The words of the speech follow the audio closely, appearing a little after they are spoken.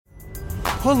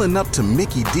Pulling up to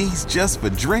Mickey D's just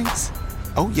for drinks?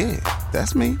 Oh yeah,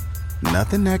 that's me.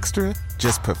 Nothing extra,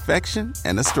 just perfection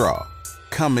and a straw.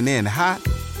 Coming in hot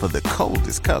for the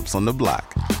coldest cups on the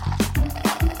block.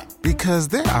 Because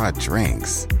there are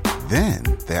drinks. Then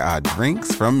there are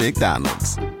drinks from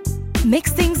McDonald's.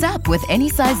 Mix things up with any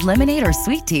size lemonade or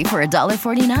sweet tea for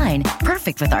 $1.49.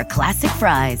 Perfect with our classic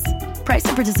fries. Price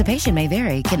and participation may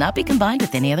vary. Cannot be combined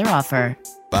with any other offer.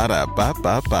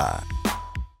 Ba-da-ba-ba-ba.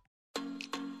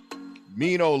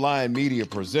 Mean Old Lion Media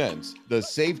presents the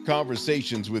Safe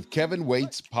Conversations with Kevin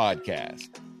Waits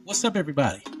podcast. What's up,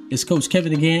 everybody? It's Coach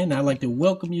Kevin again. I'd like to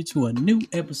welcome you to a new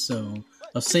episode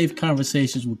of Safe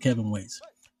Conversations with Kevin Waits.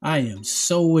 I am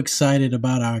so excited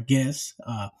about our guest,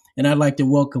 and I'd like to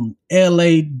welcome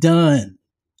L.A. Dunn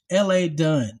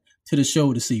to the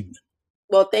show this evening.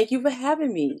 Well, thank you for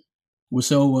having me. We're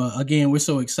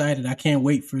so excited. I can't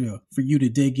wait for you to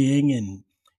dig in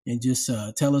and just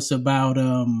tell us about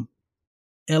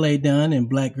L.A. Dunn and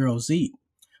Black Girls Eat.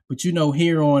 But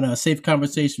here on Safe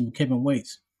Conversation with Kevin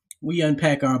Waits, we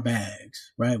unpack our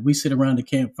bags, right? We sit around the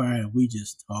campfire and we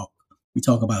just talk. We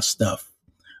talk about stuff,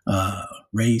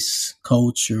 race,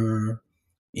 culture,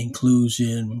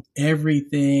 inclusion,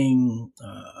 everything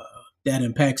that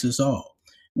impacts us all,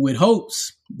 with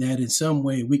hopes that in some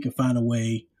way we can find a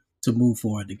way to move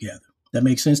forward together. That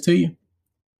makes sense to you?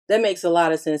 That makes a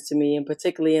lot of sense to me, and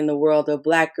particularly in the world of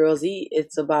Black Girls Eat,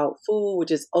 it's about food, which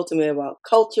is ultimately about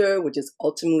culture, which is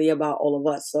ultimately about all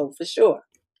of us. So for sure,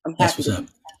 I'm happy to have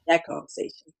that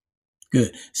conversation.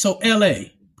 Good. So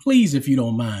LA, please, if you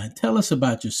don't mind, tell us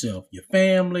about yourself, your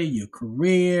family, your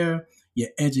career, your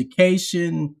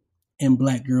education, and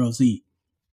Black Girls Eat.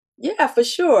 Yeah, for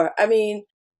sure. I mean,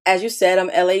 as you said,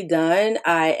 I'm L.A. Dunn.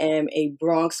 I am a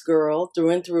Bronx girl through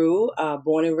and through,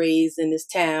 born and raised in this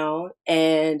town.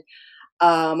 And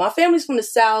my family's from the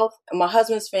South. And my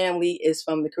husband's family is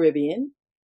from the Caribbean.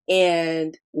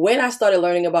 And when I started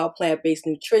learning about plant-based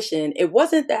nutrition, it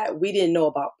wasn't that we didn't know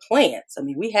about plants. I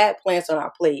mean, we had plants on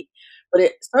our plate, but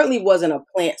it certainly wasn't a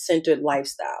plant-centered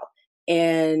lifestyle.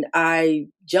 And I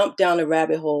jumped down the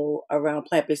rabbit hole around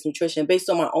plant-based nutrition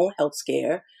based on my own health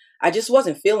scare. I just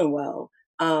wasn't feeling well.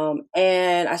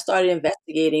 And I started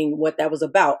investigating what that was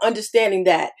about, understanding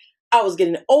that I was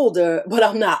getting older, but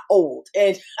I'm not old.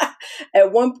 And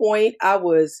at one point I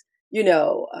was,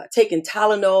 taking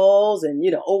Tylenols and,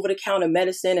 over-the-counter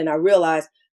medicine. And I realized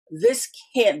this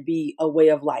can't be a way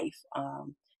of life.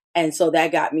 And so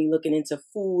that got me looking into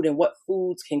food and what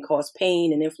foods can cause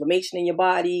pain and inflammation in your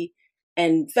body,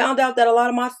 and found out that a lot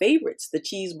of my favorites, the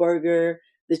cheeseburger,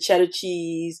 the cheddar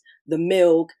cheese, the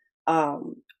milk,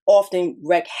 often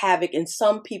wreak havoc in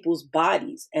some people's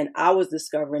bodies. And I was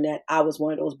discovering that I was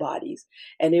one of those bodies.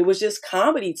 And it was just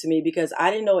comedy to me because I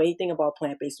didn't know anything about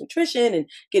plant-based nutrition and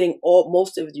getting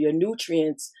most of your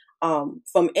nutrients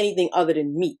from anything other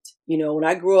than meat. When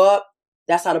I grew up,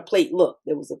 that's how the plate looked.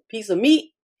 There was a piece of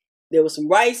meat, there was some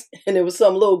rice, and there was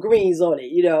some little greens on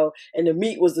it, and the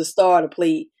meat was the star of the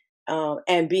plate.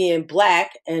 And being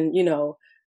Black and,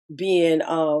 being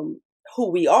who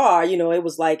we are, it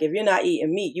was like, if you're not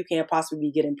eating meat, you can't possibly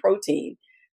be getting protein.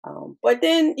 But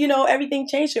then, everything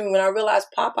changed for me when I realized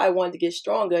Popeye wanted to get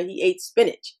stronger. He ate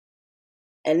spinach.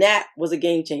 And that was a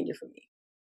game changer for me.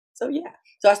 So, yeah.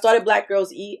 So I started Black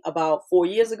Girls Eat about 4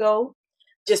 years ago,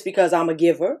 just because I'm a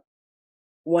giver.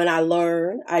 When I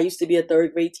learned, I used to be a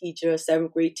third grade teacher, a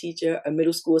seventh grade teacher, a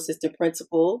middle school assistant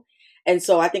principal. And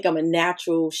so I think I'm a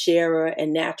natural sharer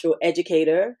and natural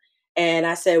educator. And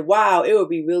I said, wow, it would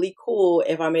be really cool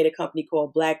if I made a company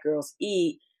called Black Girls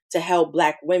Eat to help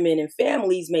Black women and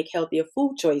families make healthier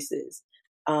food choices.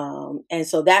 And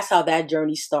so that's how that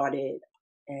journey started.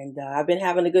 And I've been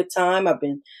having a good time. I've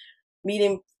been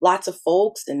meeting lots of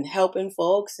folks and helping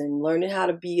folks and learning how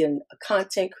to be a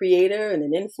content creator and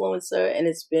an influencer. And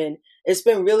it's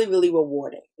been really, really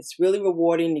rewarding. It's really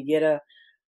rewarding to get a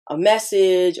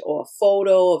message or a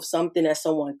photo of something that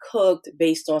someone cooked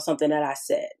based on something that I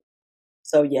said.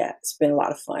 So yeah, it's been a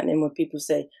lot of fun. And when people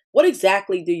say, what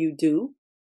exactly do you do?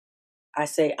 I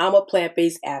say, I'm a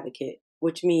plant-based advocate,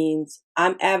 which means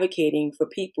I'm advocating for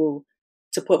people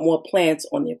to put more plants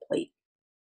on their plate,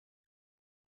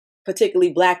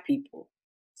 particularly Black people,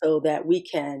 so that we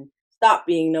can stop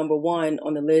being number one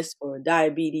on the list for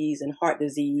diabetes and heart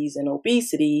disease and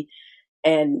obesity,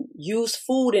 and use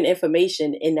food and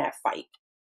information in that fight.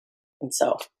 And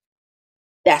so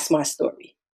that's my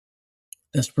story.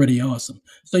 That's pretty awesome.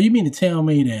 So you mean to tell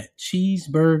me that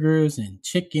cheeseburgers and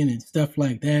chicken and stuff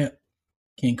like that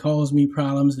can cause me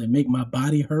problems and make my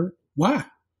body hurt? Why?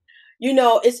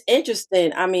 It's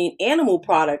interesting. I mean, animal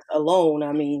products alone,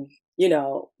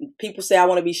 People say I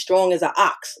want to be strong as an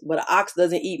ox, but an ox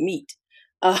doesn't eat meat.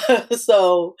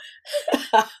 So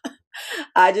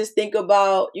I just think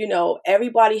about,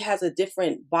 everybody has a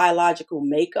different biological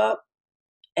makeup.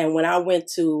 And when I went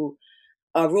to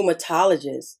a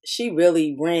rheumatologist, she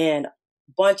really ran a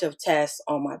bunch of tests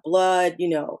on my blood,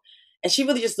 and she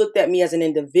really just looked at me as an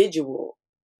individual.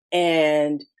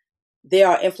 And there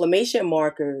are inflammation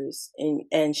markers,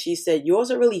 and she said, yours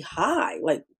are really high.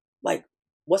 Like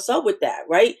what's up with that,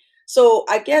 right? So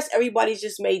I guess everybody's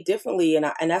just made differently, and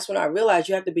that's when I realized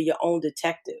you have to be your own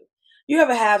detective. You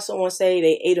ever have someone say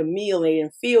they ate a meal and they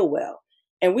didn't feel well,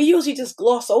 and we usually just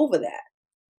gloss over that.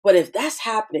 But if that's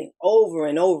happening over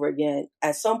and over again,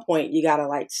 at some point you gotta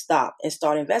stop and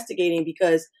start investigating,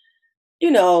 because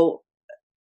you know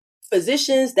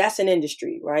physicians, that's an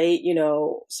industry, right?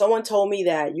 Someone told me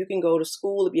that you can go to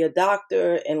school to be a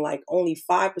doctor and only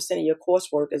 5% of your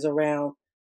coursework is around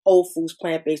whole foods,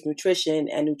 plant-based nutrition,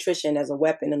 and nutrition as a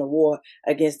weapon in the war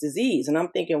against disease. And I'm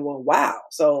thinking, well, wow.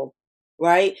 So,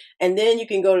 right. And then you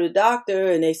can go to the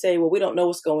doctor and they say, well, we don't know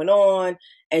what's going on.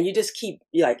 And you just keep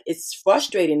it's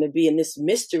frustrating to be in this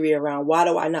mystery around, why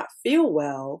do I not feel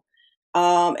well?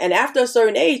 And after a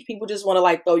certain age, people just want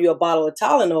to throw you a bottle of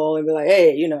Tylenol and be like,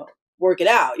 hey, work it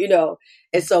out,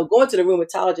 And so going to the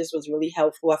rheumatologist was really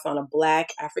helpful. I found a Black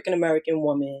African-American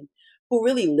woman who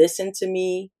really listened to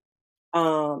me.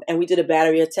 And we did a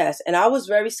battery of tests. And I was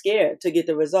very scared to get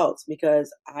the results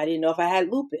because I didn't know if I had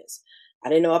lupus. I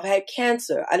didn't know if I had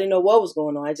cancer. I didn't know what was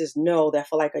going on. I just know that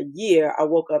for a year, I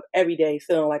woke up every day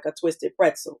feeling like a twisted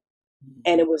pretzel.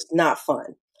 And it was not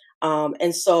fun.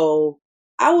 And so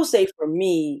I will say for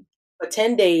me, for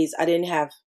 10 days, I didn't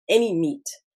have any meat,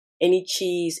 any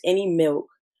cheese, any milk.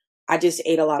 I just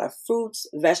ate a lot of fruits,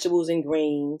 vegetables, and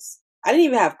grains. I didn't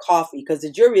even have coffee because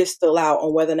the jury is still out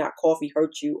on whether or not coffee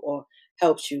hurts you or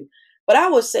helps you. But I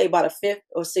would say by the 5th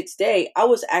or 6th day, I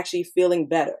was actually feeling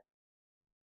better.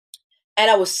 And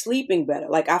I was sleeping better.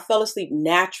 I fell asleep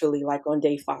naturally, on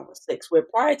day 5 or 6, where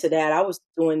prior to that, I was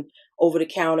doing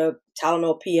over-the-counter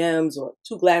Tylenol PMs or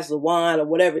 2 glasses of wine or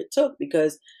whatever it took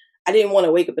because I didn't want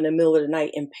to wake up in the middle of the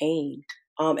night in pain.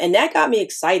 And that got me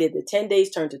excited. The 10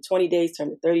 days turned to 20 days,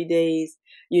 turned to 30 days.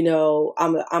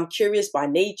 I'm curious by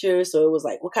nature. So it was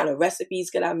what kind of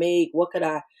recipes could I make? What could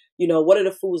I, what are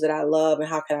the foods that I love and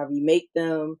how can I remake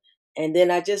them? And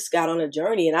then I just got on a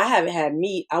journey and I haven't had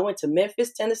meat. I went to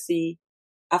Memphis, Tennessee.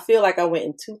 I feel like I went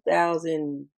in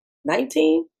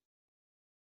 2019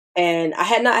 and I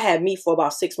had not had meat for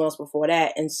about 6 months before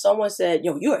that. And someone said,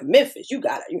 you're in Memphis. You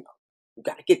gotta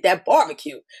get that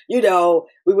barbecue. We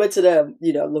went to the,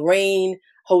 Lorraine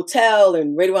Hotel,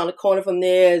 and right around the corner from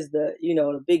there is the,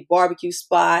 the big barbecue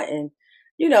spot and,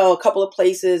 a couple of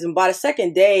places. And by the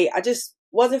second day, I just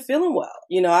wasn't feeling well.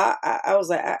 I was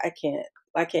like, I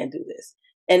can't do this.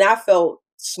 And I felt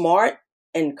smart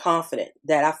and confident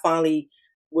that I finally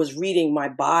was reading my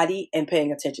body and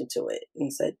paying attention to it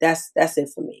and said, that's it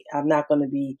for me. I'm not going to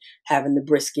be having the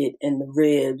brisket and the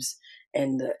ribs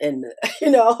and the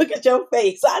look at your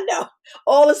face. I know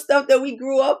all the stuff that we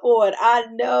grew up on. I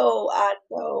know.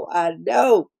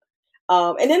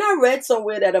 And then I read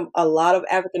somewhere that a lot of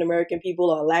African-American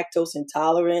people are lactose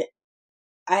intolerant.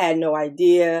 I had no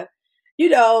idea.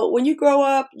 When you grow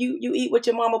up, you eat what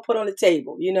your mama put on the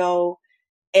table,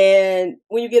 and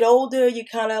when you get older, you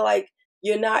kind of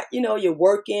you're not, you're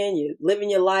working, you're living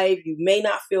your life. You may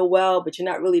not feel well, but you're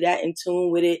not really that in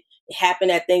tune with it. It happened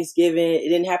at Thanksgiving. It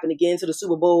didn't happen again to the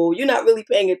Super Bowl. You're not really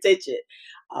paying attention.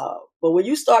 But when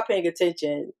you start paying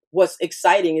attention, what's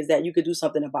exciting is that you could do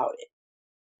something about it.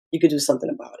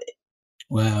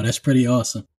 Wow, that's pretty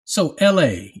awesome. So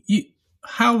LA,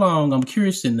 I'm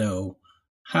curious to know,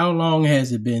 how long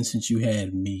has it been since you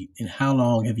had meat and how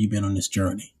long have you been on this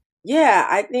journey? Yeah,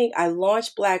 I think I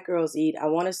launched Black Girls Eat. I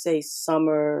want to say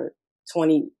summer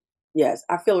 20. Yes,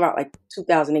 I feel around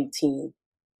 2018,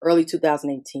 early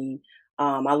 2018.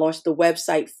 I launched the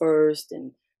website first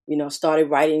and, started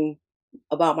writing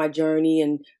about my journey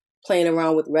and playing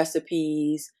around with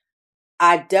recipes.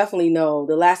 I definitely know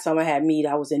the last time I had meat,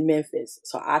 I was in Memphis.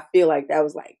 So I feel like that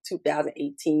was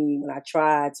 2018 when I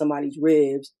tried somebody's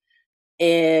ribs.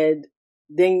 And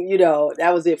then,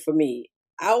 that was it for me.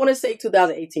 I want to say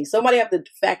 2018. Somebody have to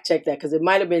fact check that because it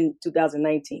might have been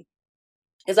 2019.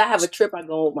 Because I have a trip I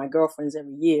go with my girlfriends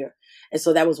every year. And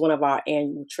so that was one of our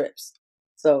annual trips.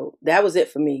 So that was it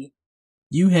for me.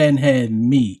 You hadn't had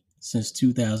meat since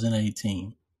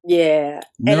 2018. Yeah.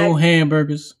 No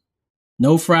hamburgers,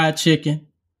 no fried chicken,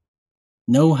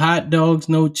 no hot dogs,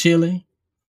 no chili.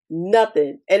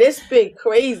 Nothing. And it's been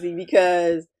crazy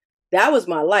because that was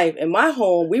my life. In my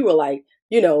home, we were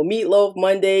Meatloaf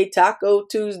Monday, Taco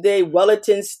Tuesday,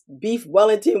 beef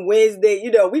Wellington Wednesday.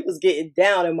 We was getting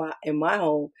down in my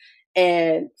home.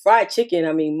 And fried chicken,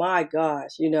 I mean, my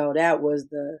gosh, that was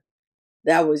the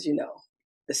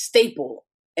staple.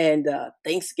 And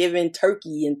Thanksgiving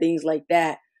turkey and things like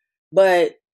that.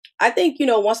 But I think,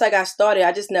 once I got started,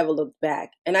 I just never looked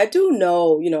back. And I do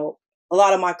know, a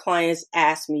lot of my clients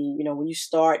ask me, when you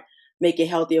start making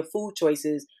healthier food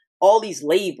choices, all these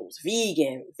labels,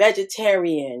 vegan,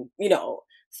 vegetarian,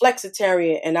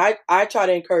 flexitarian. And I try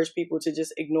to encourage people to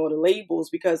just ignore the labels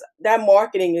because that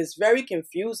marketing is very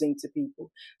confusing to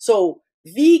people. So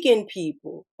vegan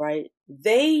people, right?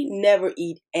 They never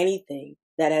eat anything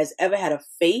that has ever had a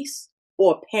face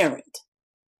or a parent,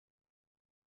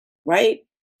 right?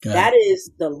 Got That it.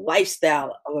 is the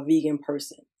lifestyle of a vegan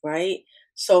person, right?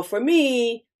 So for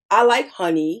me, I like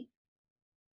honey,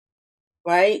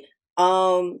 right?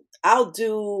 I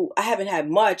haven't had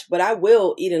much, but I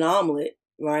will eat an omelet,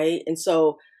 right? And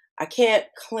so I can't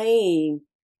claim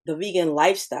the vegan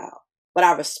lifestyle, but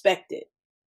I respect it.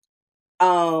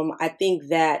 I think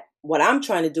that what I'm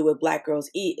trying to do with Black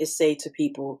Girls Eat is say to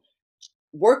people,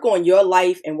 work on your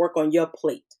life and work on your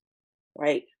plate,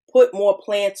 right? Put more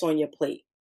plants on your plate.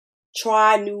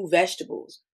 Try new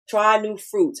vegetables. Try new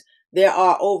fruits. There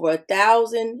are over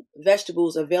 1,000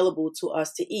 vegetables available to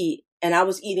us to eat, and I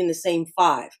was eating the same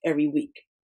 5 every week,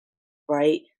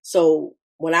 right? So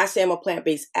when I say I'm a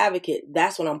plant-based advocate,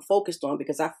 that's what I'm focused on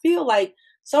because I feel like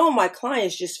some of my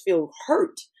clients just feel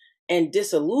hurt and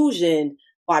disillusioned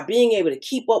by being able to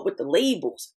keep up with the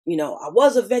labels. I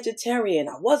was a vegetarian,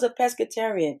 I was a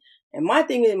pescatarian. And my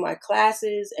thing in my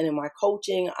classes and in my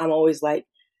coaching, I'm always like,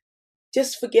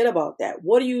 just forget about that.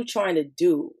 What are you trying to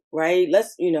do? Right?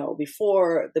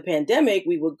 Before the pandemic,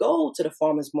 we would go to the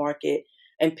farmer's market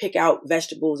and pick out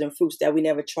vegetables and fruits that we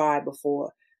never tried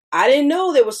before. I didn't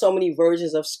know there were so many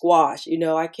versions of squash.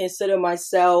 I consider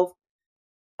myself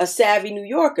a savvy New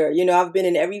Yorker. I've been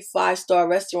in every 5-star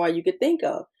restaurant you could think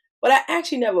of, but I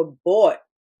actually never bought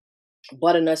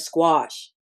butternut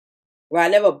squash, right? I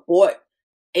never bought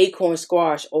acorn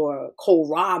squash or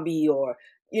kohlrabi or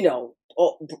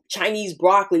Chinese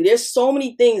broccoli. There's so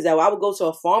many things that I would go to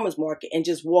a farmer's market and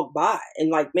just walk by and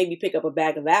like maybe pick up a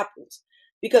bag of apples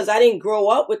because I didn't grow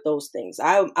up with those things.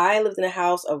 I lived in a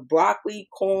house of broccoli,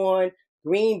 corn,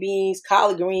 green beans,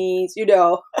 collard greens,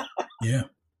 Yeah.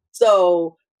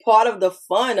 So part of the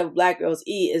fun of Black Girls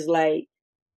Eat is like,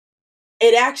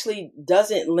 it actually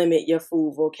doesn't limit your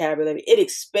food vocabulary. It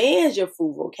expands your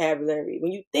food vocabulary.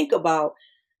 When you think about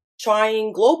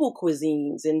trying global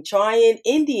cuisines and trying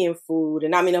Indian food.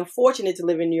 And I mean, I'm fortunate to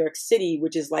live in New York City,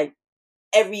 which is like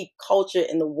every culture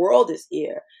in the world is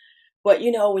here. But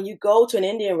when you go to an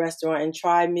Indian restaurant and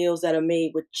try meals that are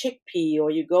made with chickpea,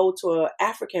 or you go to an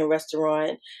African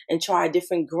restaurant and try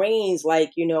different grains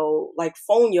like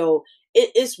fonio,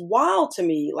 it's wild to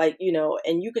me.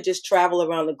 And you could just travel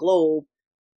around the globe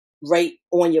right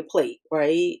on your plate,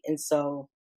 right? And so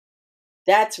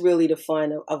that's really the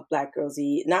fun of Black Girls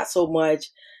Eat. Not so much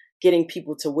getting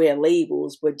people to wear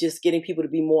labels, but just getting people to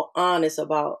be more honest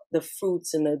about the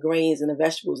fruits and the grains and the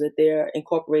vegetables that they're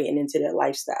incorporating into their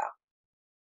lifestyle.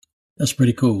 That's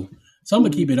pretty cool. So I'm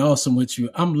gonna keep Mhm. it awesome with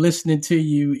you. I'm listening to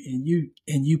you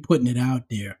and you putting it out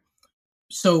there.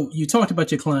 So you talked about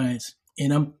your clients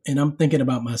and I'm thinking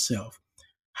about myself.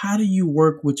 How do you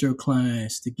work with your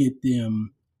clients to get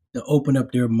them to open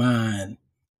up their mind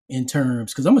in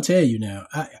terms? Because I'm gonna tell you now,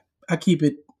 I keep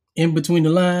it in between the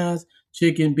lines: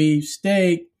 chicken, beef,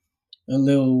 steak, a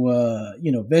little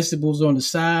vegetables on the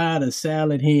side, a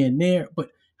salad here and there.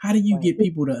 But how do you get Right.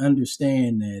 people to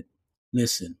understand that?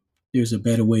 Listen, there's a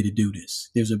better way to do this.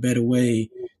 There's a better way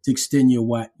to extend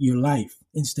your life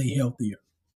and stay healthier.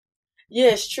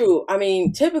 Yeah, it's true. I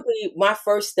mean, typically my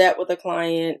first step with a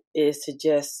client is to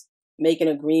just make an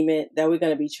agreement that we're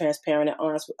going to be transparent and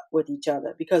honest with each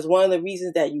other. Because one of the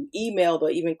reasons that you emailed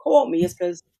or even called me is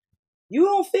because you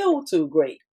don't feel too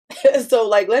great. So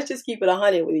like, let's just keep it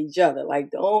 100 with each other. Like,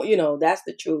 don't, that's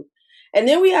the truth. And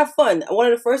then we have fun.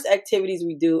 One of the first activities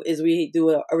we do is we do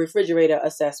a refrigerator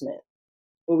assessment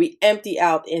where we empty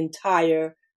out the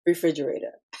entire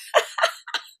refrigerator.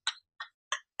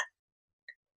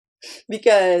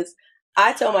 Because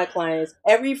I tell my clients,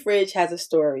 every fridge has a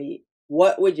story.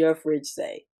 What would your fridge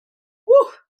say? Woo!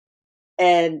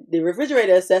 And the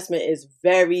refrigerator assessment is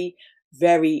very,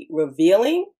 very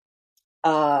revealing.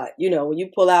 When you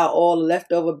pull out all the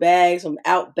leftover bags from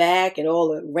Outback and all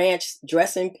the ranch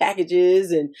dressing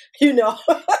packages and,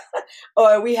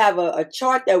 or we have a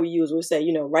chart that we use. We'll say,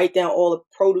 write down all the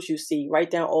produce you see,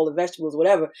 write down all the vegetables,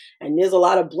 whatever. And there's a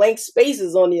lot of blank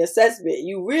spaces on the assessment.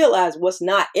 You realize what's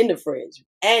not in the fridge.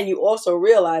 And you also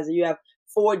realize that you have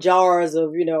 4 jars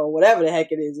of, whatever the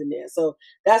heck it is in there. So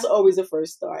that's always the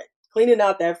first start. Cleaning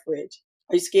out that fridge.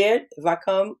 Are you scared? If I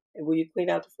come, will you clean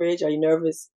out the fridge? Are you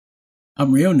nervous?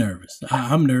 I'm real nervous.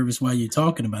 I'm nervous while you're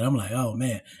talking about it. I'm like, oh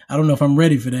man, I don't know if I'm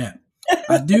ready for that.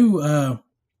 I do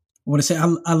want to say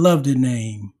I love the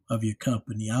name of your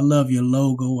company. I love your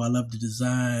logo. I love the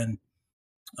design.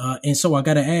 And so I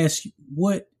got to ask you,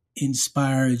 what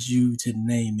inspires you to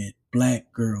name it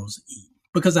Black Girls Eat?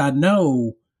 Because I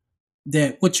know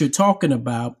that what you're talking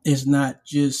about is not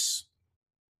just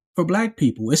for Black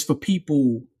people. It's for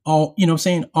people all,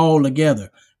 all together.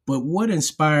 But what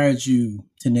inspired you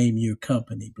to name your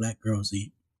company Black Girls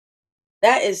Eat?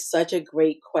 That is such a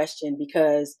great question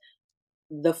because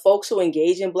the folks who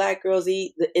engage in Black Girls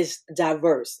Eat is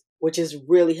diverse, which is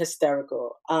really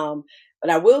hysterical. But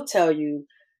I will tell you,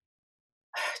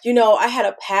 I had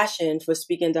a passion for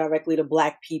speaking directly to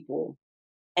Black people.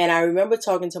 And I remember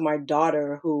talking to my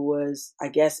daughter, who was, I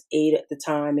guess, 8 at the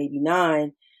time, maybe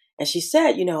 9. And she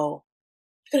said, you're going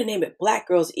to name it Black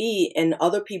Girls Eat and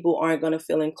other people aren't going to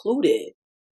feel included.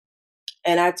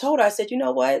 And I told her, I said, you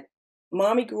know what?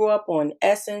 Mommy grew up on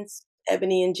Essence,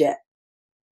 Ebony, and Jet.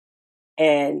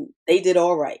 And they did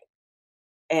all right.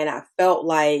 And I felt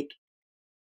like,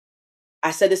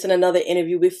 I said this in another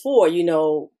interview before,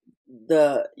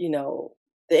 the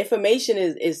information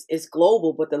is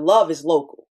global, but the love is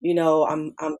local.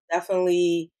 I'm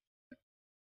definitely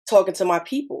talking to my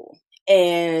people.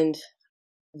 And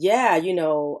yeah,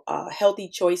 healthy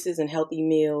choices and healthy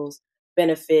meals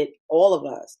benefit all of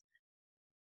us.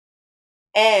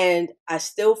 And I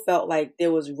still felt like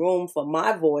there was room for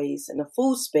my voice in the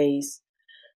food space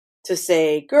to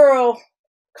say, girl,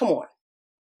 come on,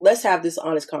 let's have this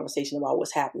honest conversation about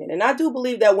what's happening. And I do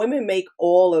believe that women make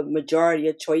all the majority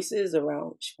of choices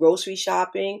around grocery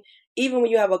shopping. Even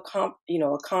when you have a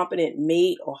competent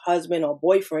mate or husband or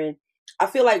boyfriend, I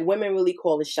feel like women really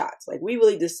call the shots. Like we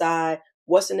really decide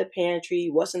what's in the pantry,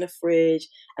 what's in the fridge.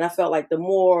 And I felt like the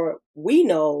more we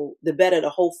know, the better the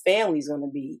whole family's going to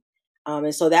be.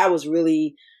 And so that was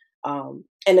really, and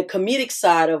the comedic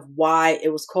side of why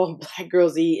it was called Black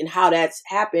Girls Eat and how that's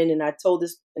happened. And I told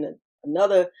this in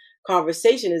another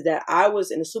conversation is that I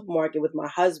was in the supermarket with my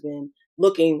husband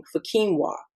looking for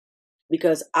quinoa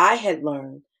because I had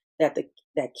learned that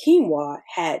that quinoa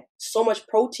had so much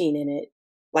protein in it,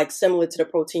 like similar to the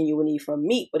protein you would need from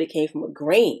meat, but it came from a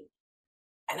grain.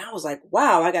 And I was like,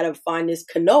 wow, I got to find this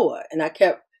quinoa. And I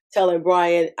kept telling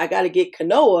Brian, I got to get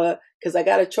quinoa because I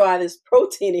got to try this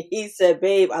protein. And he said,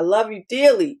 babe, I love you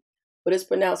dearly, but it's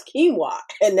pronounced quinoa.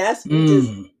 And that's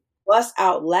just bust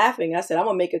out laughing. I said, I'm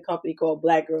going to make a company called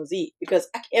Black Girls Eat because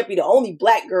I can't be the only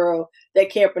Black girl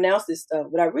that can't pronounce this stuff.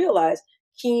 But I realized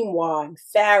quinoa and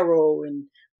farro and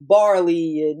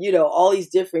barley and, all these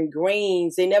different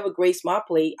grains, they never graced my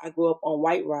plate. I grew up on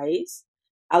white rice.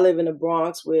 I live in the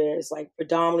Bronx where it's like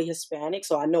predominantly Hispanic.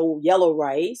 So I know yellow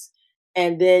rice.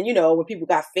 And then, when people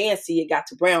got fancy, it got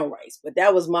to brown rice. But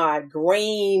that was my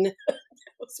grain,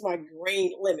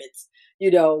 limits,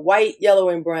 white, yellow,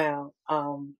 and brown.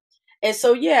 And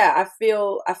so, yeah, I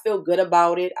feel good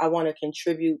about it. I want to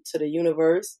contribute to the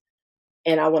universe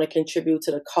and I want to contribute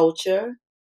to the culture.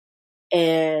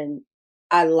 And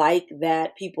I like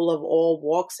that people of all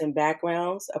walks and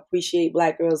backgrounds appreciate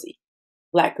Black Girls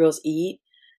Eat.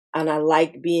 And I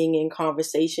like being in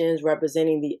conversations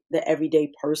representing the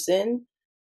everyday person.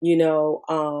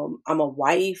 I'm a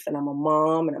wife and I'm a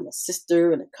mom and I'm a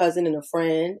sister and a cousin and a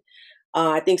friend.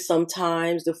 I think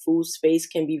sometimes the food space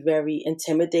can be very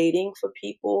intimidating for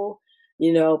people.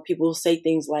 People say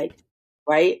things like,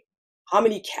 right? How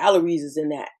many calories is in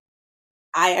that?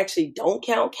 I actually don't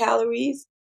count calories.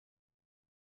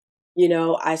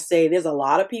 I say there's a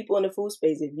lot of people in the food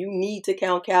space. If you need to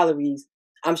count calories,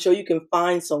 I'm sure you can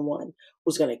find someone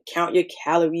who's going to count your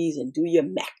calories and do your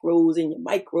macros and your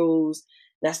micros.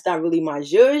 That's not really my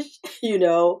zhuzh.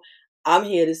 I'm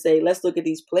here to say, let's look at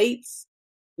these plates.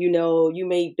 You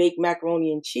made baked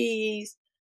macaroni and cheese.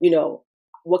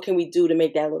 What can we do to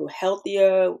make that a little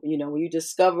healthier? When you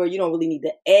discover you don't really need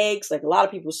the eggs, like a lot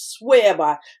of people swear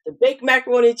by the baked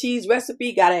macaroni and cheese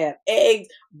recipe, got to have eggs,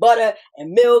 butter,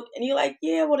 and milk. And you're like,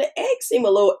 yeah, well, the eggs seem a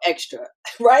little extra,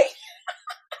 right?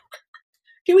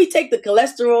 Can we take the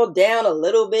cholesterol down a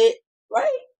little bit?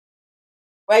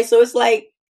 Right? So it's like,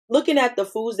 looking at the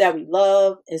foods that we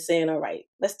love and saying, all right,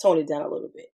 let's tone it down a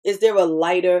little bit. Is there a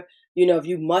lighter, if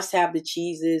you must have the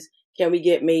cheeses, can we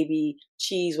get maybe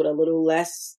cheese with a little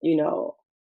less,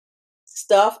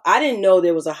 stuff? I didn't know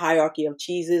there was a hierarchy of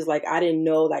cheeses. Like, I didn't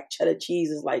know like cheddar cheese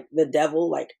is like the devil.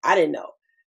 Like, I didn't know,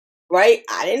 right?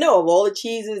 I didn't know of all the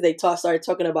cheeses. They started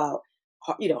talking about,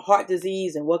 heart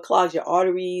disease and what clogs your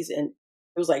arteries. And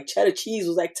it was like cheddar cheese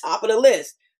was like top of the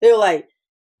list. They were like,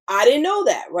 I didn't know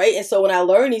that, right? And so when I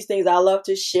learn these things, I love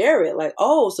to share it. Like,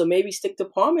 oh, so maybe stick to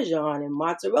Parmesan and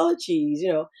mozzarella cheese,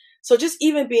 So just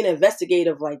even being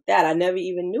investigative like that, I never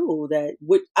even knew that.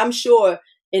 I'm sure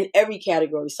in every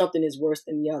category, something is worse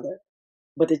than the other.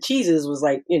 But the cheeses was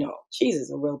like, cheese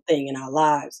is a real thing in our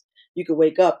lives. You could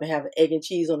wake up and have an egg and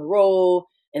cheese on the roll,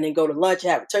 and then go to lunch,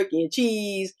 have a turkey and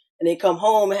cheese, and then come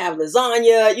home and have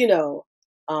lasagna,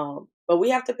 But we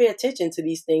have to pay attention to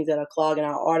these things that are clogging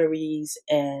our arteries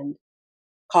and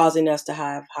causing us to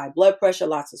have high blood pressure,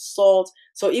 lots of salt.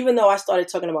 So even though I started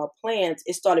talking about plants,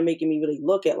 it started making me really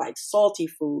look at like salty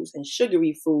foods and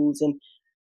sugary foods and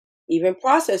even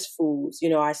processed foods.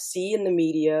 I see in the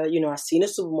media, I see in the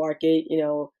supermarket,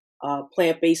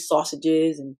 plant-based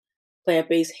sausages and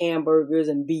plant-based hamburgers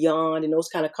and Beyond and those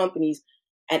kind of companies.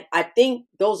 And I think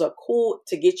those are cool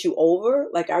to get you over.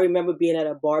 Like, I remember being at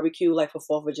a barbecue, like for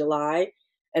 4th of July,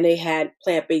 and they had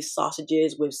plant-based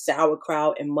sausages with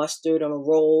sauerkraut and mustard on a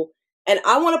roll. And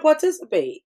I want to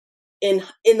participate in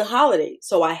the holiday.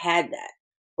 So I had that,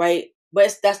 right?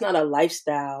 But that's not a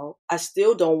lifestyle. I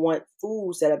still don't want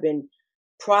foods that have been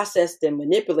processed and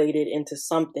manipulated into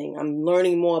something. I'm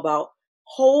learning more about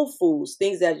whole foods,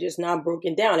 things that are just not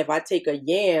broken down. If I take a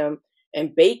yam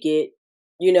and bake it,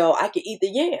 I could eat the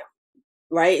yam,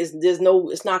 right?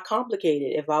 It's not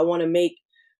complicated. If I want to make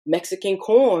Mexican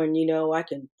corn, I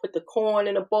can put the corn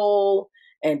in a bowl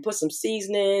and put some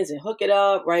seasonings and hook it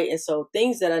up, right? And so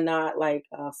things that are not like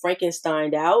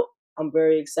Frankensteined out, I'm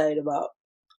very excited about.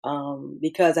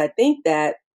 Because I think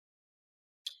that,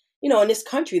 in this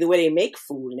country, the way they make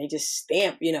food and they just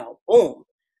stamp, boom.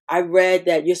 I read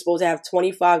that you're supposed to have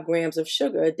 25 grams of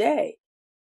sugar a day.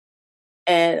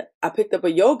 And I picked up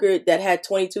a yogurt that had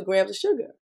 22 grams of sugar.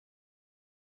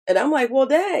 And I'm like, well,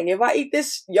 dang, if I eat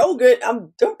this yogurt,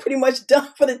 I'm pretty much done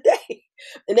for the day.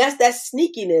 And that's that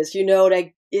sneakiness,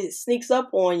 that it sneaks up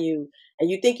on you.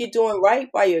 And you think you're doing right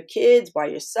by your kids, by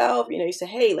yourself. You say,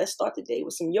 hey, let's start the day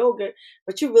with some yogurt.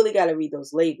 But you really got to read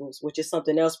those labels, which is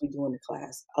something else we do in the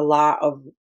class. A lot of,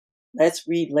 let's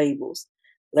read labels.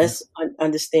 Let's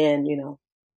understand,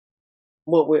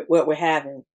 what we're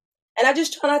having. And I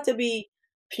just try not to be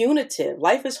punitive.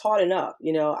 Life is hard enough.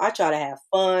 I try to have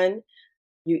fun.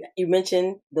 You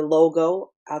mentioned the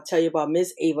logo. I'll tell you about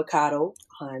Miss Avocado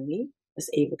behind me. Miss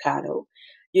Avocado.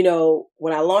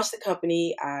 When I launched the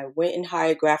company, I went and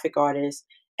hired graphic artists,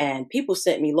 and people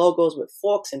sent me logos with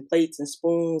forks and plates and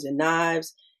spoons and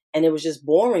knives, and it was just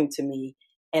boring to me.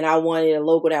 And I wanted a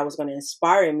logo that was going to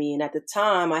inspire me. And at the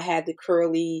time, I had the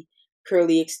curly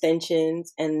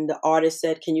extensions, and the artist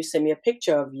said, "Can you send me a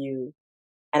picture of you?"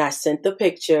 And I sent the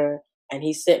picture, and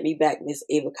he sent me back Miss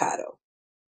Avocado.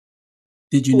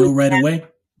 Did you know right away?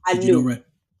 I knew.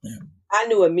 Yeah. I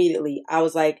knew immediately. I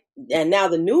was like, and now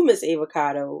the new Miss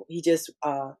Avocado,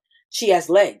 she has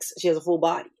legs. She has a full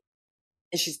body.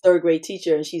 And she's a 3rd grade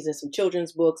teacher, and she's in some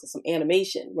children's books and some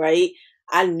animation, right?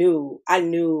 I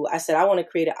said, I want to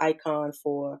create an icon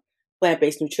for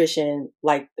plant-based nutrition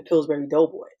like the Pillsbury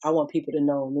Doughboy. I want people to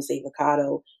know Miss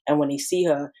Avocado. And when they see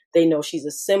her, they know she's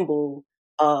a symbol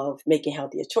of making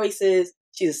healthier choices.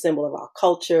 She's a symbol of our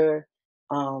culture.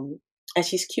 And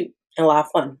she's cute and a lot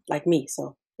of fun, like me.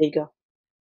 So there you go.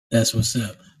 That's what's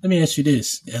up. Let me ask you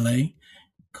this, LA.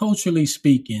 Culturally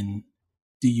speaking,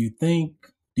 do you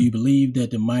believe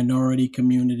that the minority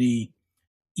community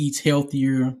eats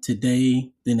healthier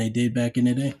today than they did back in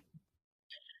the day?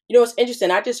 It's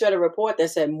interesting. I just read a report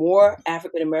that said more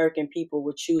African American people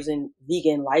were choosing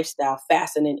vegan lifestyle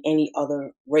faster than any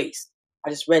other race.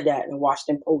 I just read that in the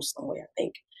Washington Post somewhere, I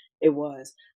think it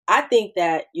was. I think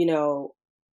that,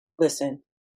 listen,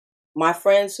 my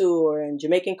friends who are in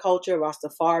Jamaican culture,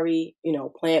 Rastafari,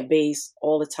 plant-based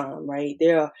all the time, right?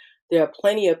 There are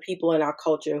plenty of people in our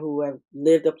culture who have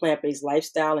lived a plant-based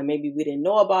lifestyle, and maybe we didn't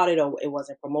know about it or it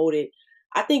wasn't promoted.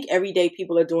 I think every day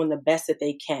people are doing the best that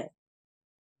they can.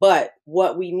 But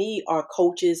what we need are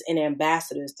coaches and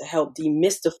ambassadors to help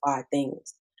demystify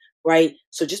things, right?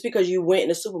 So just because you went in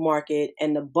the supermarket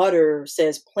and the butter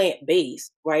says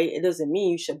plant-based, right, it doesn't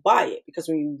mean you should buy it. Because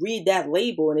when you read that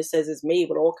label and it says it's made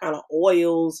with all kind of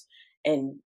oils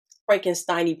and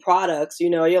Frankenstein-y products,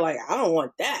 you're like, I don't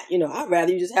want that. I'd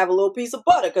rather you just have a little piece of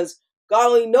butter, because God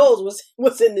only knows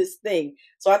what's in this thing.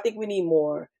 So I think we need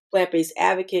more plant-based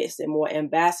advocates and more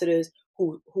ambassadors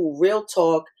who real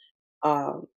talk,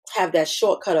 have that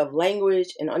shortcut of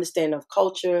language and understanding of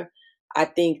culture. I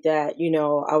think that,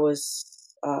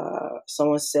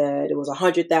 someone said it was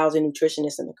 100,000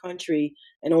 nutritionists in the country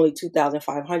and only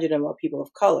 2,500 of them are people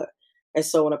of color. And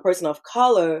so when a person of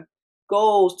color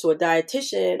goes to a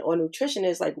dietitian or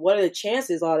nutritionist, like what are the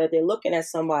chances are that they're looking at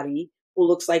somebody who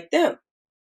looks like them?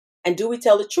 And do we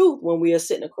tell the truth when we are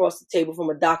sitting across the table from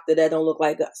a doctor that don't look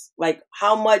like us? Like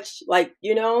how much,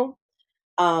 so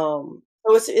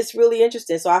it's really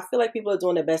interesting. So I feel like people are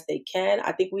doing the best they can.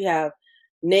 I think we have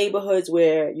neighborhoods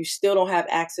where you still don't have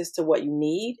access to what you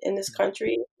need in this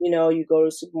country. You go to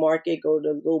the supermarket, go to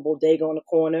the little bodega on the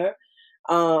corner.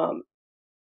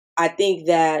 I think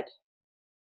that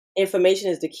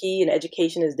information is the key and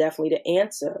education is definitely the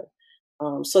answer,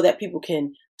 so that people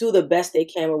can do the best they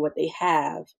can with what they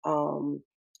have.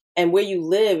 And where you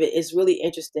live, it's really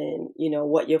interesting,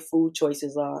 what your food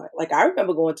choices are. Like I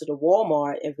remember going to the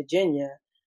Walmart in Virginia,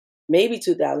 maybe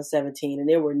 2017, and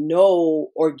there were no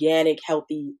organic,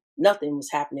 healthy, nothing was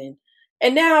happening.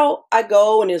 And now I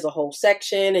go and there's a whole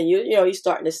section and you're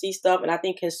starting to see stuff. And I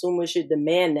think consumers should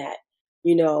demand that,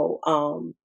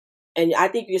 and I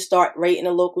think you start right in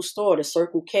a local store, the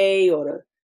Circle K or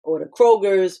the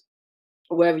Kroger's,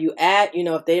 wherever you at,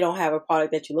 if they don't have a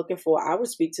product that you're looking for, I would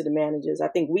speak to the managers. I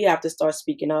think we have to start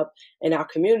speaking up in our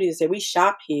community and say, we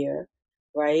shop here,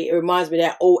 right? It reminds me of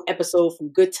that old episode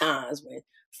from Good Times when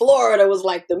Florida was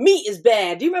like, the meat is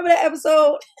bad. Do you remember that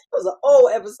episode? It was an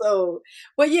old episode.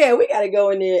 But yeah, we got to go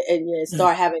in there and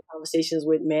start having conversations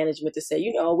with management to say,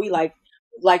 we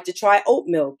like to try oat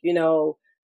milk.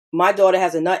 My daughter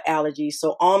has a nut allergy,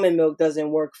 so almond milk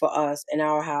doesn't work for us in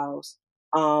our house.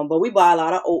 But we buy a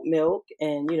lot of oat milk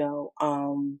and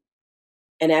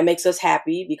that makes us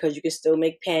happy because you can still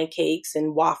make pancakes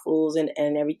and waffles and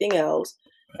everything else.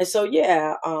 And so,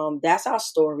 that's our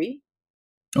story.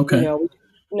 Okay.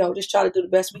 Just try to do the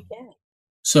best we can.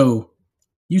 So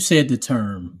you said the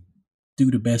term,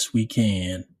 do the best we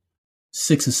can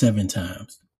 6 or 7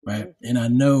 times, right? Mm-hmm. And I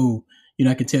know,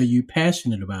 I can tell you're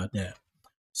passionate about that.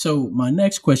 So my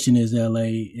next question is, LA,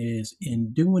 is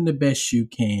in doing the best you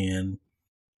can,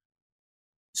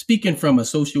 speaking from a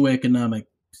socioeconomic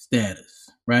status,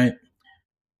 right?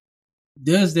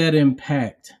 Does that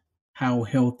impact how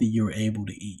healthy you're able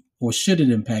to eat? Or should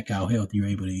it impact how healthy you're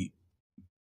able to eat?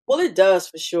 Well, it does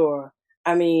for sure.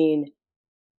 I mean,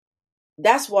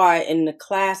 that's why in the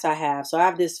class I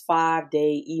have this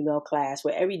 5-day email class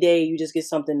where every day you just get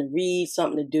something to read,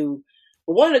 something to do.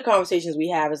 But one of the conversations we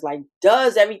have is like,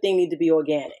 does everything need to be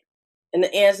organic? And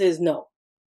the answer is no,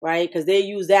 right? Because they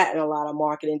use that in a lot of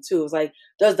marketing too. It's like,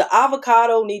 does the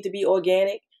avocado need to be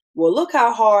organic? Well, look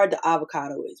how hard the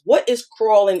avocado is. What is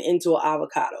crawling into an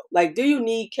avocado? Like, do you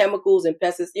need chemicals and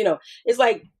pesticides? It's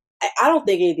like, I don't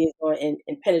think anything is going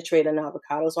to penetrate an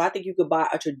avocado. So I think you could buy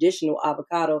a traditional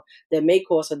avocado that may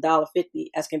cost $1.50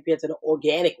 as compared to the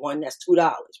organic one that's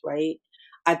 $2, right?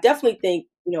 I definitely think,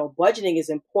 budgeting is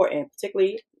important,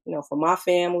 particularly, for my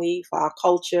family, for our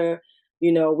culture.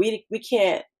 We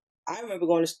can't, I remember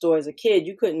going to the store as a kid,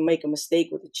 you couldn't make a mistake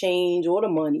with the change or the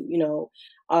money,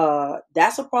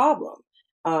 that's a problem.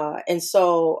 And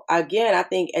so again, I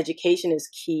think education is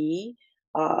key.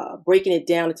 Breaking it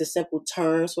down into simple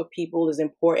terms for people is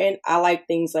important. I like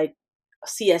things like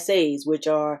CSAs, which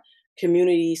are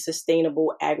community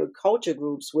sustainable agriculture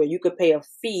groups, where you could pay a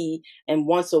fee and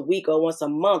once a week or once a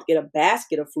month get a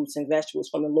basket of fruits and vegetables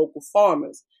from the local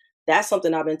farmers. That's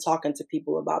something I've been talking to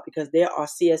people about because there are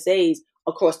CSAs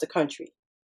across the country,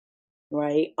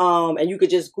 right? And you could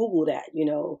just Google that,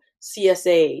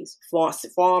 CSAs,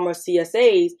 farmer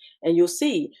CSAs, and you'll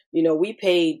see, we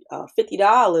paid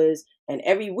 $50 and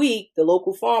every week the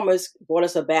local farmers brought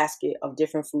us a basket of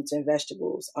different fruits and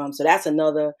vegetables. So that's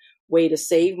another way to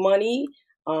save money.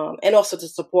 And also to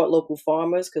support local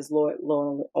farmers because Lord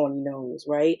only knows,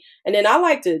 right? And then I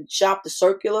like to shop the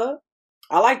circular.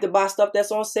 I like to buy stuff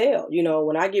that's on sale.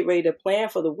 When I get ready to plan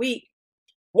for the week,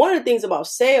 one of the things about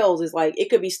sales is like, it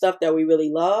could be stuff that we really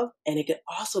love, and it could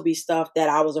also be stuff that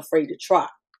I was afraid to try.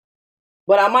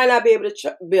 But I might not be able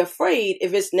to be afraid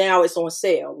if it's on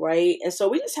sale, right? And so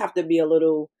we just have to be a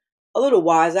little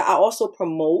wiser. I also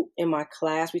promote in my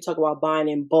class, we talk about buying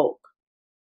in bulk,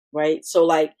 right? So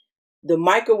like the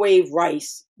microwave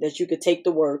rice that you could take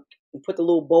to work and put the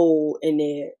little bowl in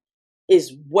there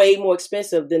is way more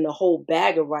expensive than the whole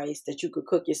bag of rice that you could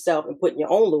cook yourself and put in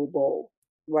your own little bowl,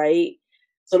 right?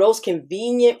 So those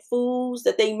convenient foods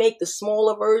that they make the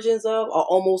smaller versions of are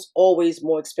almost always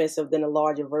more expensive than the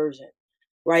larger version.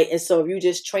 right? And so if you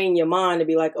just train your mind to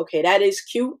be like, okay, that is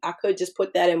cute. I could just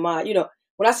put that in my,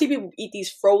 when I see people eat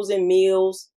these frozen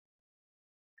meals,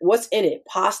 what's in it?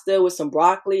 Pasta with some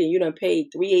broccoli, and you done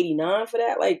paid $3.89 for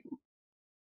that? Like,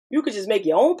 you could just make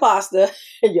your own pasta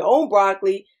and your own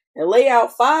broccoli and lay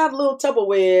out 5 little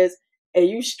Tupperwares and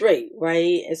you straight,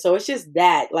 right? And so it's just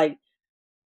that. Like,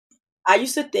 I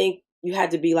used to think you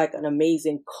had to be like an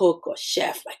amazing cook or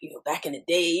chef, like, back in the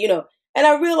day, and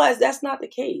I realized that's not the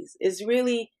case. It's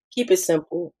really keep it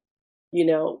simple.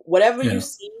 Whatever you Yeah.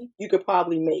 see, you could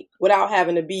probably make without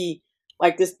having to be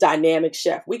like this dynamic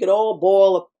chef. We could all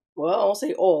boil, well, I don't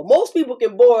say all. Most people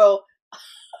can boil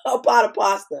a pot of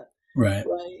pasta, Right.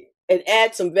 right? And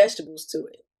add some vegetables to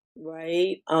it,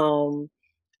 right?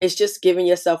 It's just giving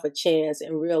yourself a chance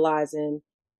and realizing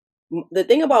the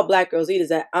thing about Black Girls Eat is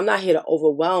that I'm not here to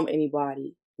overwhelm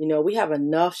anybody. We have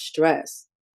enough stress.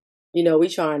 We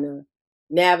trying to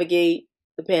navigate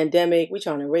the pandemic. We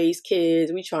trying to raise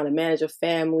kids. We trying to manage a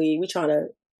family. We trying to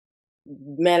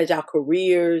manage our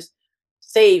careers,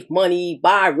 save money,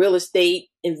 buy real estate,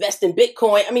 invest in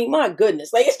Bitcoin. I mean, my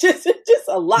goodness, like it's just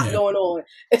a lot going on.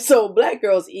 And so Black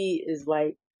Girls Eat is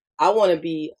like, I want to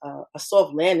be a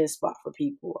soft landing spot for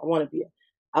people. I want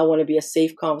to be a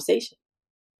safe conversation.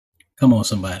 Come on,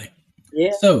 somebody.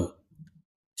 Yeah. So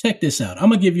check this out. I'm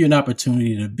going to give you an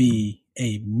opportunity to be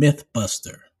a myth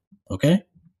buster. Okay?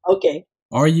 Okay.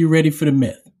 Are you ready for the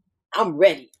myth? I'm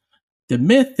ready. The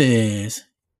myth is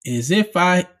if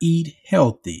I eat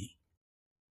healthy,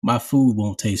 my food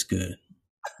won't taste good.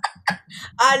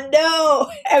 I know.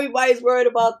 Everybody's worried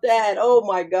about that. Oh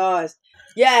my gosh.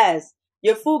 Yes.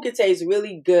 Your food can taste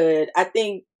really good. I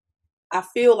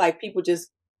feel like people just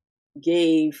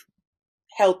gave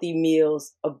healthy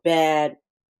meals a bad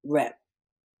rep.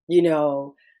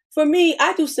 For me,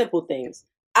 I do simple things.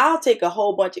 I'll take a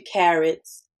whole bunch of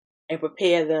carrots and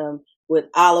prepare them with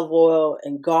olive oil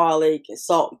and garlic and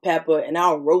salt and pepper, and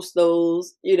I'll roast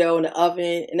those, in the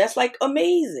oven. And that's like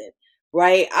amazing,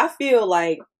 right? I feel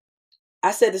like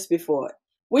I said this before.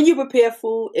 When you prepare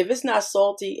food, if it's not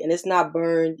salty and it's not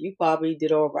burned, you probably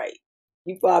did all right.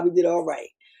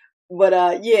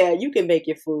 But yeah, you can make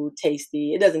your food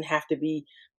tasty. It doesn't have to be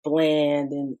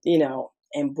bland and,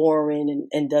 and boring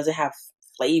and doesn't have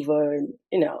flavor and,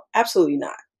 absolutely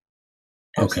not.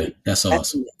 Absolutely. Okay, that's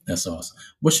awesome. That's awesome.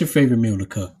 What's your favorite meal to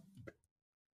cook?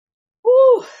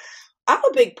 Ooh, I'm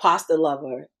a big pasta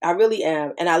lover. I really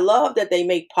am. And I love that they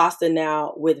make pasta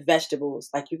now with vegetables.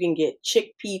 Like you can get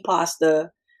chickpea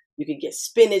pasta, you can get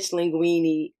spinach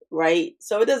linguine, right?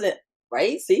 So it doesn't,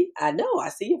 right? See, I know, I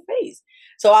see your face.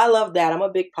 So I love that. I'm a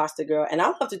big pasta girl. And I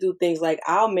love to do things like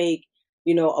I'll make,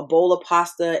 a bowl of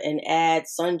pasta and add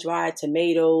sun-dried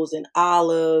tomatoes and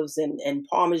olives and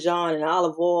Parmesan and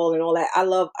olive oil and all that. I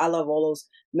love all those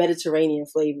Mediterranean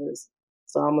flavors.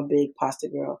 So I'm a big pasta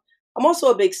girl. I'm also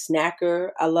a big snacker.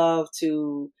 I love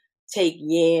to take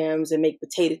yams and make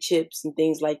potato chips and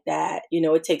things like that.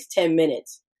 It takes 10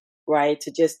 minutes, right,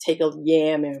 to just take a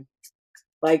yam and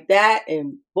like that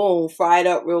and boom, fry it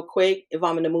up real quick if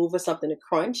I'm in the mood for something to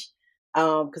crunch.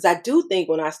 Because I do think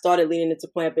when I started leaning into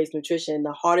plant-based nutrition,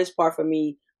 the hardest part for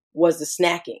me was the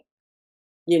snacking.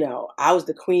 I was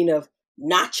the queen of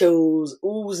nachos,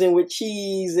 oozing with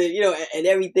cheese and, and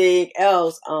everything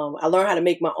else. I learned how to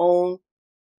make my own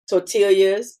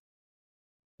tortillas,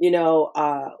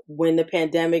 when the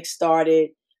pandemic started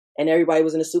and everybody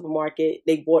was in the supermarket,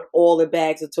 they bought all the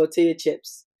bags of tortilla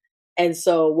chips. And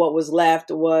so what was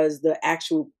left was the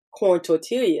actual corn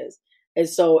tortillas.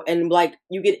 And like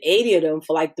you get 80 of them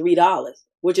for like $3,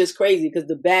 which is crazy because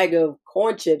the bag of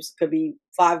corn chips could be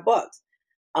 $5.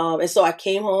 And so I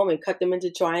came home and cut them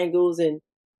into triangles. And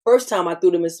first time I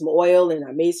threw them in some oil and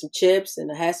I made some chips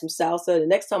and I had some salsa. The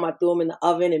next time I threw them in the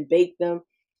oven and baked them.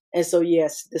 And so,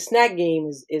 yes, the snack game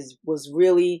was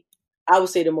really, I would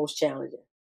say, the most challenging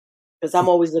because I'm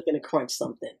always looking to crunch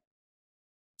something.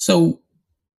 So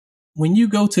when you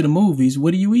go to the movies,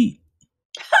 what do you eat?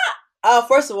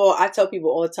 First of all, I tell people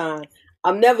all the time,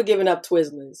 I'm never giving up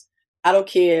Twizzlers. I don't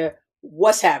care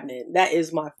what's happening. That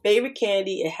is my favorite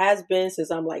candy. It has been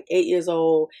since I'm like 8 years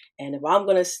old. And if I'm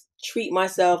going to treat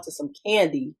myself to some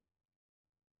candy,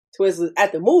 Twizzlers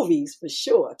at the movies for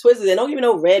sure. Twizzlers, and don't give me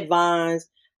no red vines.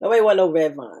 Nobody want no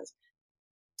red vines.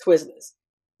 Twizzlers,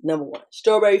 number one.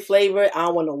 Strawberry flavor. I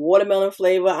don't want no watermelon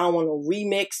flavor. I don't want no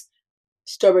remix.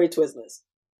 Strawberry Twizzlers.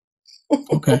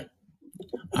 Okay.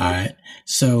 All right.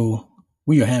 So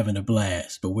we are having a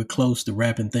blast, but we're close to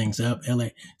wrapping things up, LA.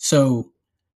 So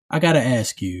I got to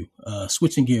ask you,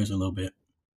 switching gears a little bit.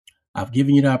 I've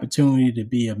given you the opportunity to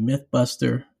be a myth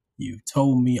buster. You've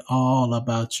told me all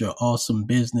about your awesome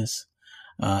business.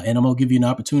 And I'm going to give you an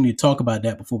opportunity to talk about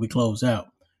that before we close out.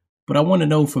 But I want to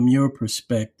know from your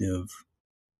perspective,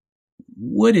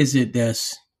 what is it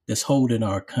that's holding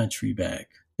our country back,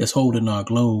 that's holding our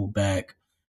globe back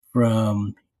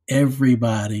from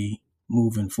everybody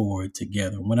moving forward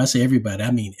together? When I say everybody,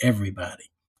 I mean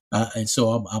everybody. And so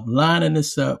I'm lining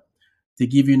this up to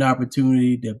give you an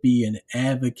opportunity to be an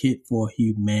advocate for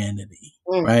humanity,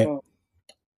 right?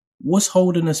 What's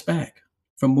holding us back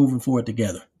from moving forward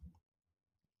together?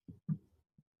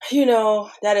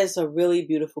 That is a really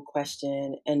beautiful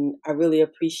question, and I really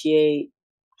appreciate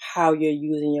how you're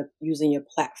using your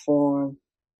platform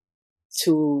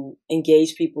to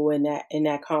engage people in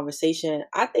that conversation.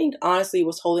 I think honestly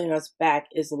what's holding us back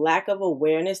is lack of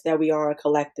awareness that we are a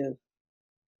collective.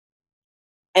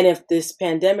 And if this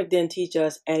pandemic didn't teach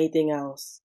us anything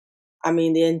else, I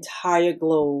mean, the entire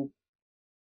globe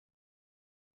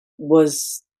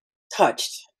was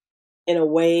touched in a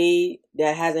way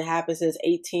that hasn't happened since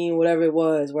 18, whatever it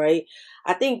was, right?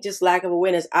 I think just lack of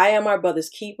awareness. I am our brother's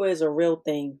keeper is a real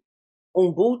thing.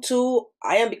 Ubuntu,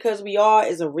 I am because we are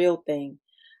is a real thing.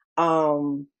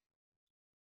 When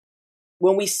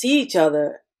we see each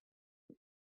other,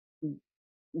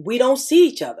 we don't see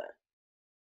each other,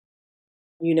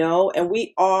 and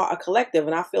we are a collective.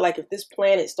 And I feel like if this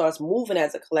planet starts moving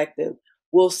as a collective,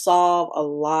 we'll solve a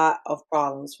lot of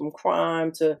problems, from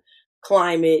crime to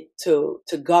climate to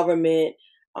government.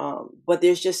 But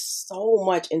there's just so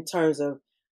much in terms of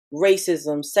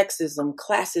racism, sexism,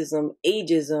 classism,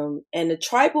 ageism, and the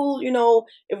tribal,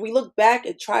 if we look back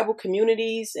at tribal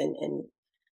communities and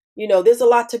there's a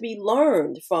lot to be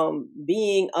learned from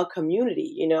being a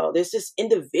community. There's this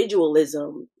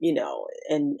individualism,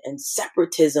 and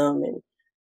separatism, and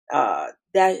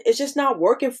that it's just not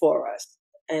working for us.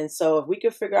 And so if we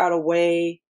could figure out a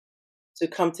way to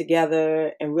come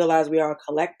together and realize we are a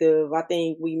collective, I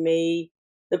think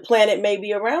the planet may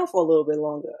be around for a little bit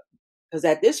longer. Because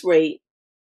at this rate,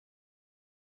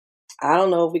 I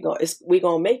don't know if we're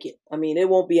gonna make it. I mean, it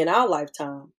won't be in our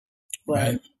lifetime.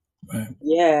 But Right.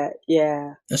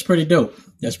 Yeah. That's pretty dope.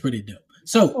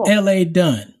 So, L.A.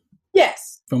 Dunn.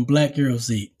 Yes. From Black Girls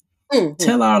Eat. Mm-hmm.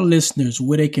 Tell our listeners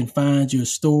where they can find your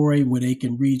story, where they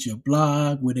can read your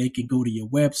blog, where they can go to your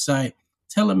website.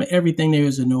 Tell them everything there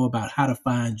is to know about how to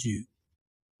find you.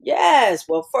 Yes.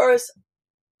 Well, first,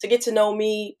 to get to know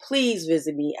me, please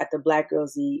visit me at the Black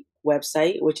Girls Eat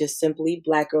website, which is simply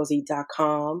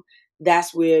blackgirlseat.com.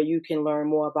 That's where you can learn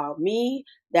more about me.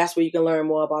 That's where you can learn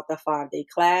more about the 5-day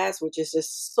class, which is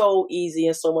just so easy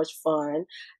and so much fun.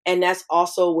 And that's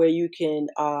also where you can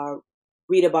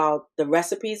read about the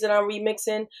recipes that I'm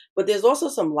remixing. But there's also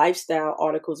some lifestyle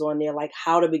articles on there, like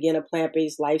how to begin a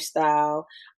plant-based lifestyle.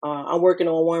 I'm working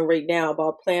on one right now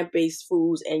about plant-based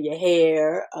foods and your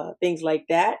hair, things like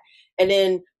that. And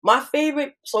then my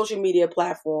favorite social media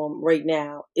platform right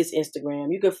now is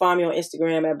Instagram. You can find me on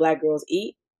Instagram at Black Girls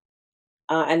Eat.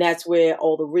 And that's where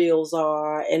all the reels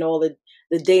are and all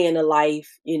the day in the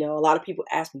life. A lot of people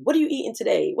ask me, what are you eating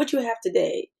today? What you have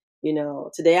today?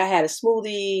 Today I had a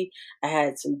smoothie. I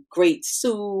had some great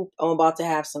soup. I'm about to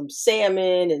have some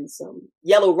salmon and some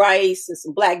yellow rice and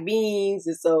some black beans.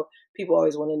 And so people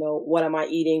always want to know, what am I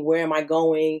eating? Where am I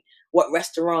going? What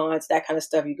restaurants? That kind of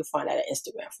stuff. You can find that at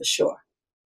Instagram for sure.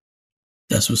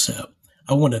 That's what's up.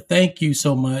 I want to thank you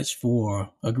so much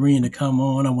for agreeing to come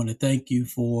on. I want to thank you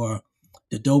for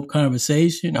the dope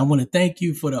conversation. I want to thank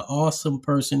you for the awesome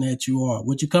person that you are.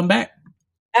 Would you come back?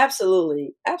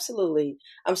 Absolutely. Absolutely.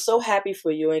 I'm so happy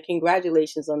for you, and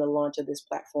congratulations on the launch of this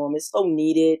platform. It's so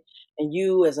needed. And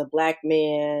you, as a Black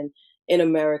man in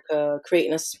America,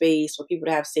 creating a space for people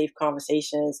to have safe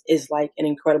conversations is like an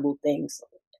incredible thing. So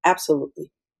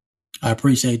absolutely. I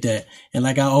appreciate that. And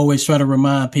like I always try to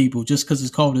remind people, just because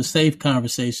it's called a safe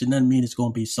conversation doesn't mean it's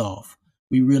going to be soft.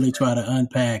 We really try to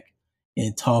unpack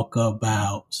and talk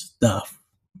about stuff.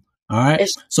 All right.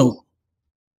 So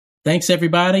thanks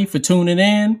everybody for tuning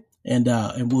in, and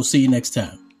we'll see you next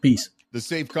time. Peace. The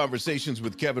Safe Conversations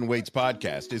with Kevin Waits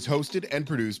podcast is hosted and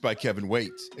produced by Kevin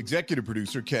Waits. Executive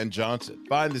producer Ken Johnson.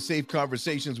 Find the Safe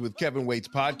Conversations with Kevin Waits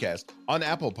podcast on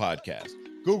Apple Podcasts,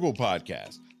 Google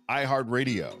Podcasts,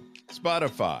 iHeartRadio,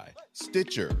 Spotify,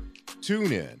 Stitcher,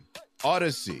 TuneIn,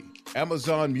 Odyssey,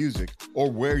 Amazon Music,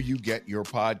 or where you get your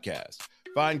podcasts.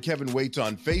 Find Kevin Waits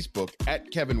on Facebook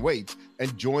at Kevin Waits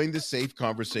and join the Safe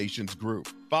Conversations group.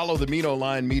 Follow the Mean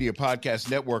Line Media Podcast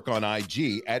Network on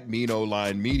IG at Mean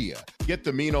Line Media. Get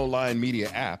the Mean Line Media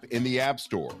app in the App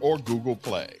Store or Google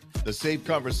Play. The Safe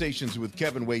Conversations with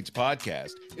Kevin Waits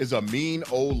podcast is a Mean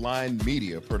Line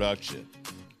Media production.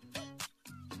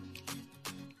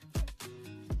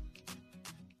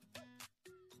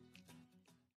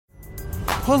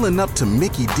 Pulling up to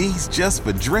Mickey D's just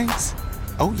for drinks?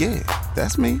 Oh yeah,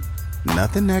 that's me.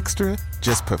 Nothing extra,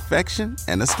 just perfection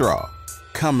and a straw.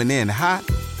 Coming in hot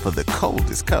for the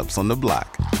coldest cups on the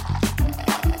block.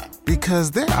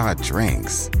 Because there are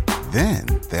drinks. Then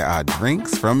there are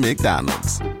drinks from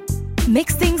McDonald's.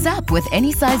 Mix things up with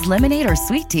any size lemonade or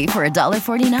sweet tea for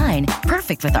 $1.49.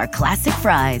 Perfect with our classic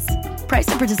fries. Price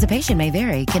and participation may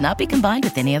vary. Cannot be combined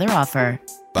with any other offer.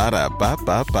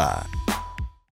 Ba-da-ba-ba-ba.